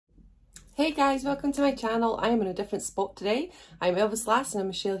Hey guys, welcome to my channel. I am in a different spot today. I'm Elvislass and I'm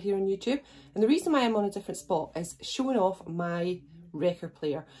Michelle here on YouTube. And the reason why I'm on a different spot is showing off my record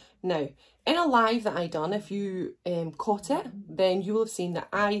player. Now, in a live that I done, if you caught it, then you will have seen that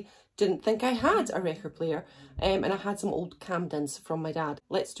I didn't think I had a record player and I had some old Camdens from my dad.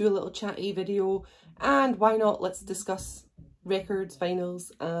 Let's do a little chatty video and why not, let's discuss records,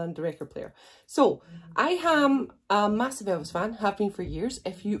 vinyls and the record player. So I am a massive Elvis fan, have been for years.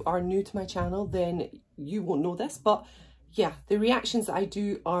 If you are new to my channel then you won't know this, but yeah, the reactions that I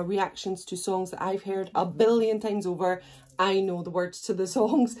do are reactions to songs that I've heard a billion times over. I know the words to the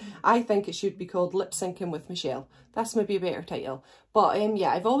songs. I think it should be called Lip Syncing with Michelle. That's maybe a better title. But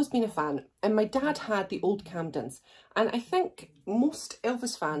yeah, I've always been a fan. And my dad had the old Camdens. And I think most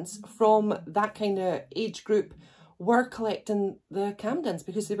Elvis fans from that kind of age group were collecting the Camdens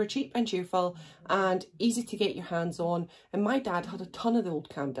because they were cheap and cheerful and easy to get your hands on. And my dad had a ton of the old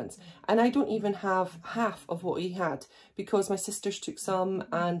Camdens. And I don't even have half of what he had because my sisters took some.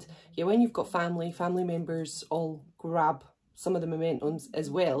 And yeah, when you've got family members all grab some of the mementos as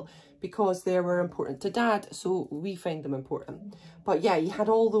well because they were important to dad, so we find them important. But yeah, you had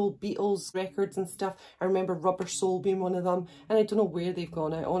all the old Beatles records and stuff. I remember Rubber Soul being one of them, and I don't know where they've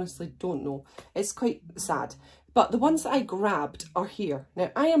gone. I honestly don't know. It's quite sad. But the ones that I grabbed are here.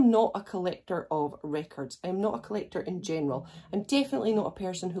 Now, I am not a collector of records. I am not a collector in general. I'm definitely not a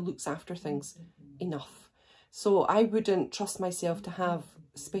person who looks after things enough. So I wouldn't trust myself to have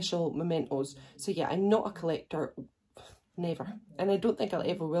special mementos. So yeah, I'm not a collector. Never. And I don't think I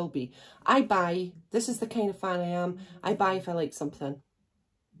ever will be. I buy. This is the kind of fan I am. I buy if I like something.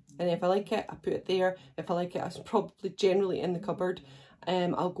 And if I like it, I put it there. If I like it, it's probably generally in the cupboard.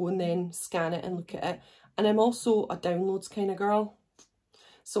 I'll go and then scan it and look at it. And I'm also a downloads kind of girl.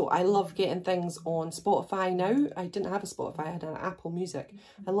 So I love getting things on Spotify now. I didn't have a Spotify, I had an Apple Music.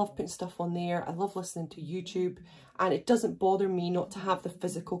 I love putting stuff on there. I love listening to YouTube. And it doesn't bother me not to have the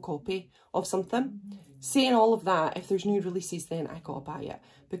physical copy of something. Saying all of that, if there's new releases, then I gotta buy it.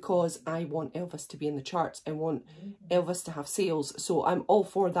 Because I want Elvis to be in the charts. I want Elvis to have sales. So I'm all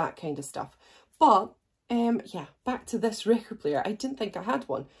for that kind of stuff. But, yeah, back to this record player. I didn't think I had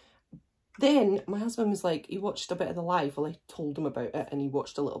one. Then my husband was like, he watched a bit of the live. Well, I told him about it and he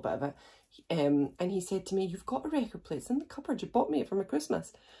watched a little bit of it. And he said to me, "You've got a record player. It's in the cupboard. You bought me it for my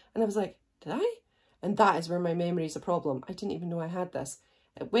Christmas." And I was like, "Did I?" And that is where my memory is a problem. I didn't even know I had this.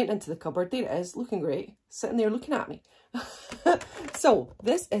 It went into the cupboard. There it is, looking great. Sitting there looking at me. So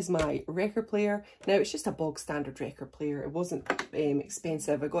this is my record player. Now it's just a bog standard record player. It wasn't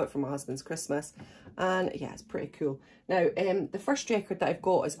expensive. I got it for my husband's Christmas. And yeah, it's pretty cool. Now the first record that I've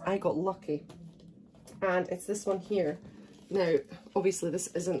got is I Got Lucky. And it's this one here. Now obviously this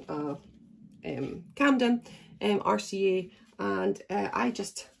isn't a Camden, RCA. And I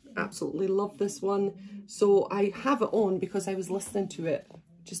just absolutely love this one. So I have it on because I was listening to it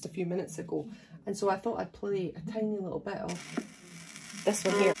just a few minutes ago. And so I thought I'd play a tiny little bit of this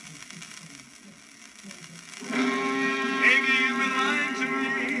one here. Baby, you've been lying to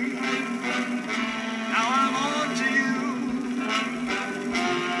me. Now I'm on to you.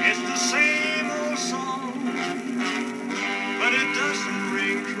 It's the same old song, but it doesn't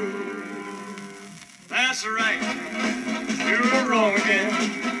ring true. That's right. You're wrong again.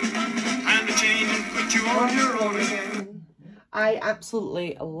 Time to change and put you on your own again. I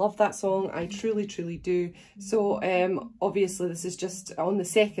absolutely love that song. I truly, truly do. So, obviously, this is just on the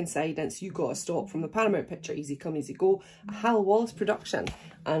second side. It's You Gotta Stop from the Paramount picture, Easy Come, Easy Go, a Hal Wallace production.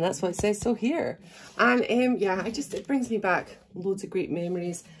 And that's what it says so here. And, yeah, it brings me back loads of great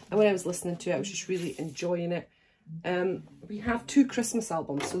memories. And when I was listening to it, I was just really enjoying it. We have two Christmas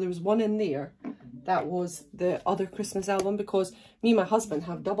albums. So there was one in there that was the other Christmas album because me and my husband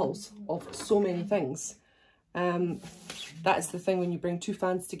have doubles of so many things. That is the thing when you bring two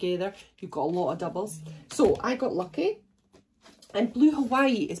fans together, you've got a lot of doubles. So I Got Lucky, and Blue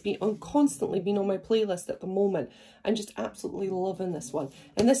Hawaii has been constantly been on my playlist at the moment. I'm just absolutely loving this one.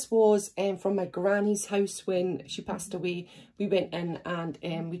 And this was from my granny's house when she passed away. We went in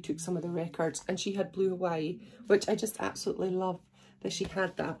and we took some of the records and she had Blue Hawaii, which I just absolutely love that she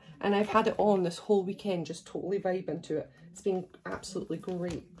had that. And I've had it on this whole weekend, just totally vibing to it. It's been absolutely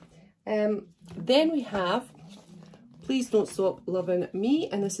great. Then we have Please Don't Stop Loving Me,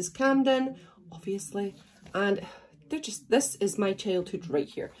 and this is Camden, obviously, and this is my childhood right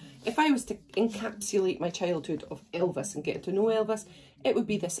here. If I was to encapsulate my childhood of Elvis and getting to know Elvis, it would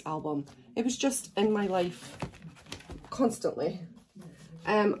be this album. It was just in my life constantly.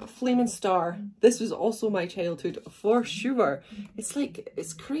 Flaming Star, this was also my childhood for sure. It's like,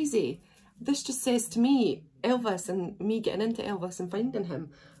 it's crazy. this just says to me Elvis and me getting into Elvis and finding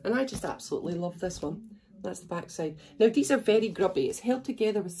him. And I just absolutely love this one. That's the back side. Now these are very grubby. It's held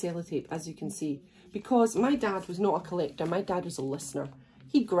together with sellotape, as you can see, because my dad was not a collector. My dad was a listener.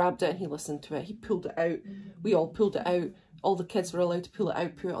 He grabbed it and he listened to it. He pulled it out. We all pulled it out. All the kids were allowed to pull it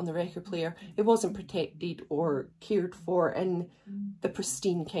out, put it on the record player. It wasn't protected or cared for in the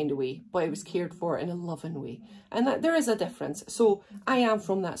pristine kind of way, but it was cared for in a loving way. And that, there is a difference. So I am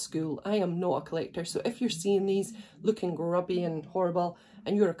from that school. I am not a collector. So if you're seeing these looking grubby and horrible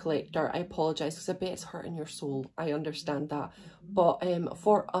and you're a collector, I apologise, because I bet it's hurting your soul. I understand that. But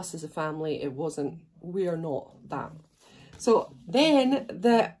for us as a family, it wasn't. We are not that. So then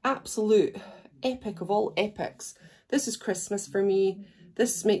the absolute epic of all epics. This is Christmas for me.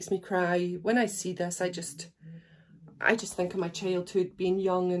 This makes me cry. When I see this, I just think of my childhood, being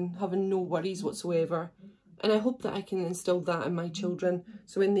young and having no worries whatsoever. And I hope that I can instill that in my children,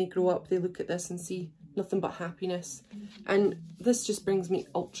 so when they grow up, they look at this and see nothing but happiness. And this just brings me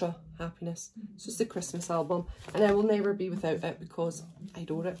ultra happiness. It's just a Christmas album, and I will never be without it because I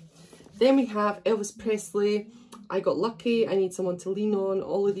adore it. Then we have Elvis Presley, I Got Lucky, I Need Someone to Lean On,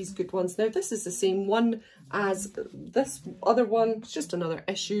 all of these good ones. Now this is the same one as this other one, it's just another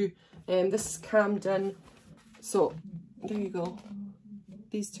issue. This is Camden. So there you go,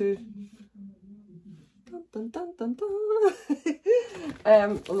 these two. Dun, dun, dun, dun.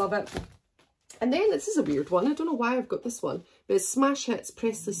 Love it. And then this is a weird one, I don't know why I've got this one, but it's Smash Hits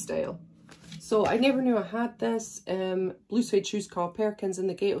Presley Style. So I never knew I had this. Blue Suede Shoes, Carl Perkins, In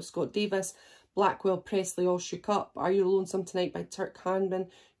the Ghetto, Scott Davis, Blackwell Presley, All Shook Up, Are You Lonesome Tonight by Turk Hanman,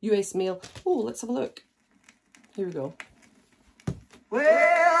 US Mail. Oh, let's have a look. Here we go.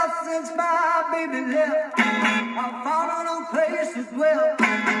 Well, since my baby left, I found a new place to dwell.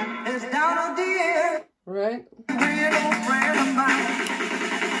 It's down on the air. Right. Real old friend of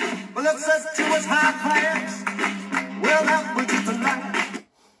mine. Well, it's set to its high class. Well, that was just a lie.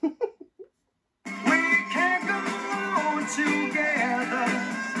 We can't go on together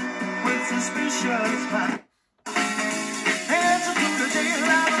with suspicious mind. Hands up to the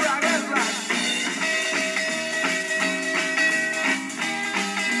daylight, rock and rock.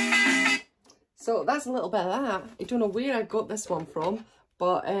 So that's a little bit of that. I don't know where I got this one from,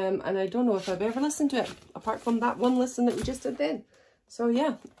 but and I don't know if I've ever listened to it apart from that one listen that we just did then. So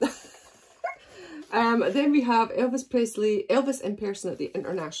yeah. Then we have Elvis Presley, Elvis in Person at the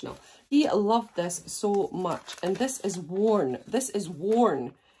International. He loved this so much, and this is worn. This is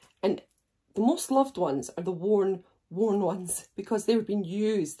worn, and the most loved ones are the worn ones because they've been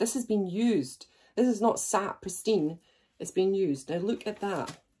used. This has been used. This is not sat pristine. It's been used. Now look at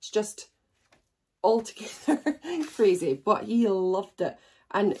that. It's just altogether crazy, but he loved it.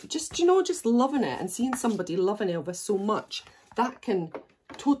 And just, you know, just loving it and seeing somebody loving Elvis so much, that can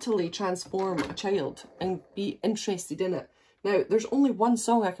totally transform a child and be interested in it. Now, there's only one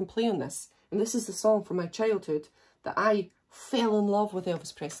song I can play on this, and this is the song from my childhood that I fell in love with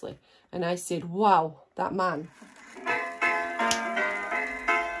Elvis Presley. And I said, wow, that man.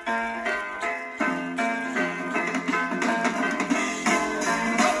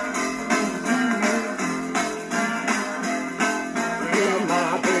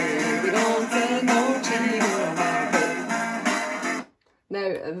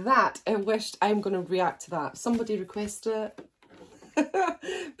 Now that, I wished I'm going to react to that. Somebody requested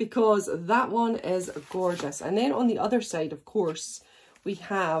it because that one is gorgeous. And then on the other side, of course, we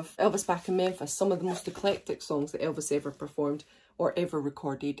have Elvis Back in Memphis, some of the most eclectic songs that Elvis ever performed or ever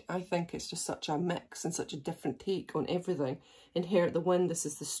recorded. I think it's just such a mix and such a different take on everything. Inherit the Wind, This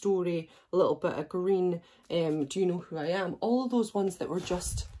Is the Story, a little bit of Green, Do You Know Who I Am? All of those ones that were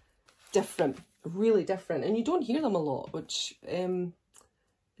just different, really different. And you don't hear them a lot, which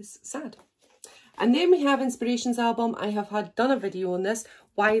is sad. And then we have Inspirations album. I have done a video on this,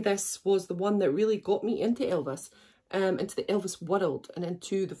 why this was the one that really got me into Elvis, into the Elvis world and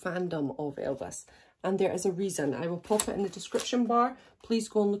into the fandom of Elvis. And there is a reason. I will pop it in the description bar. Please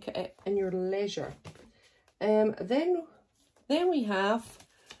go and look at it in your leisure. Then we have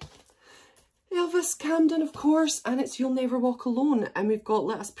Elvis Camden, of course, and it's You'll Never Walk Alone. And we've got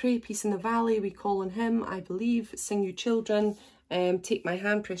Let Us Pray, Peace in the Valley, We Call on Him, I Believe, Sing You Children, Take My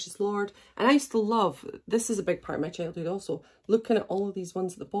Hand, Precious Lord. And I used to love, this is a big part of my childhood also, looking at all of these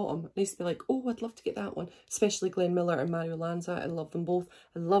ones at the bottom. I used to be like, oh, I'd love to get that one. Especially Glenn Miller and Mario Lanza. I love them both.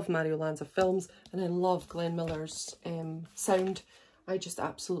 I love Mario Lanza films, and I love Glenn Miller's sound. I just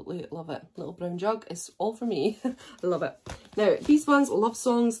absolutely love it. Little Brown Jug is all for me. I love it. Now, these ones, love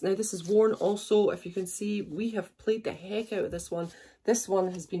songs. Now, this is Worn also. If you can see, we have played the heck out of this one. This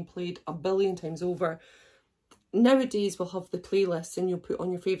one has been played a billion times over. nowadays we'll have the playlists and you'll put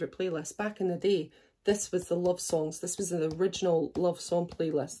on your favourite playlist. Back in the day, this was the love songs. This was the original love song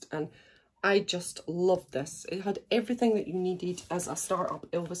playlist, and I just loved this. It had everything that you needed as a start-up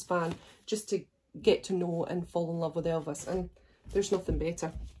Elvis fan, just to get to know and fall in love with Elvis, and there's nothing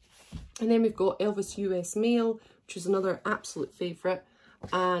better. And then we've got Elvis US Mail, which is another absolute favourite,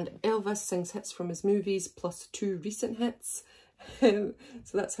 and Elvis sings hits from his movies plus 2 recent hits. So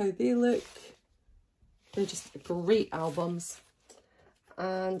that's how they look. They're just great albums.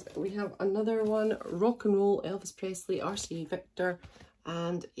 And we have another one, Rock and Roll, Elvis Presley, RCA Victor.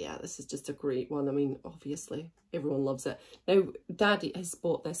 And yeah, this is just a great one. I mean, obviously, everyone loves it. Now, Daddy has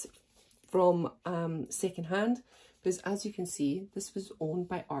bought this from second hand, because as you can see, this was owned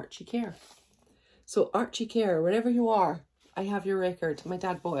by Archie Kerr. So Archie Kerr, wherever you are, I have your record. My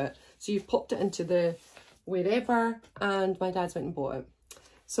dad bought it. So you've popped it into the wherever, and my dad's went and bought it.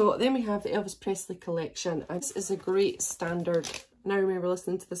 So then we have the Elvis Presley collection, and this is a great standard, and I remember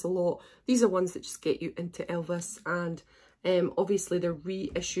listening to this a lot. These are ones that just get you into Elvis, and obviously they're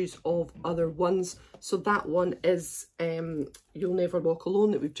reissues of other ones. So that one is You'll Never Walk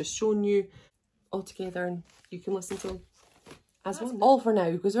Alone, that we've just shown you all together, and you can listen to them as one. All for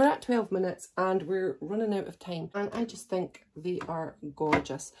now, because we're at 12 minutes and we're running out of time, and I just think they are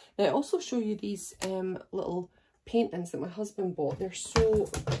gorgeous. Now I also show you these little paintings that my husband bought. They're so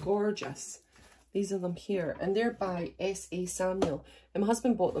gorgeous. These are them here, and they're by S.A. Samuel, and my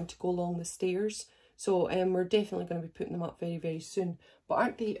husband bought them to go along the stairs. So we're definitely going to be putting them up very, very soon. But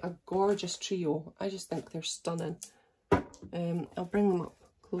aren't they a gorgeous trio? I just think they're stunning. I'll bring them up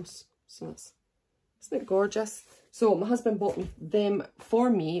close. So isn't it gorgeous? So my husband bought them for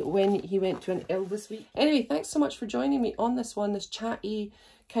me when he went to an Elvis week. Anyway, thanks so much for joining me on this one, this chatty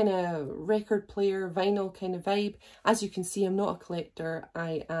kind of record player, vinyl kind of vibe. As you can see, I'm not a collector,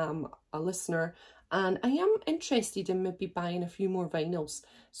 I am a listener, and I am interested in maybe buying a few more vinyls.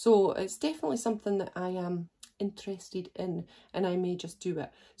 So it's definitely something that I am interested in, and I may just do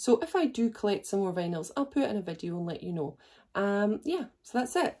it. So if I do collect some more vinyls, I'll put it in a video and let you know. Yeah, so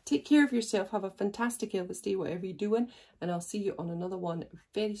that's it. Take care of yourself. Have a fantastic Elvis day, whatever you're doing, and I'll see you on another one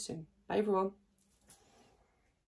very soon. Bye everyone.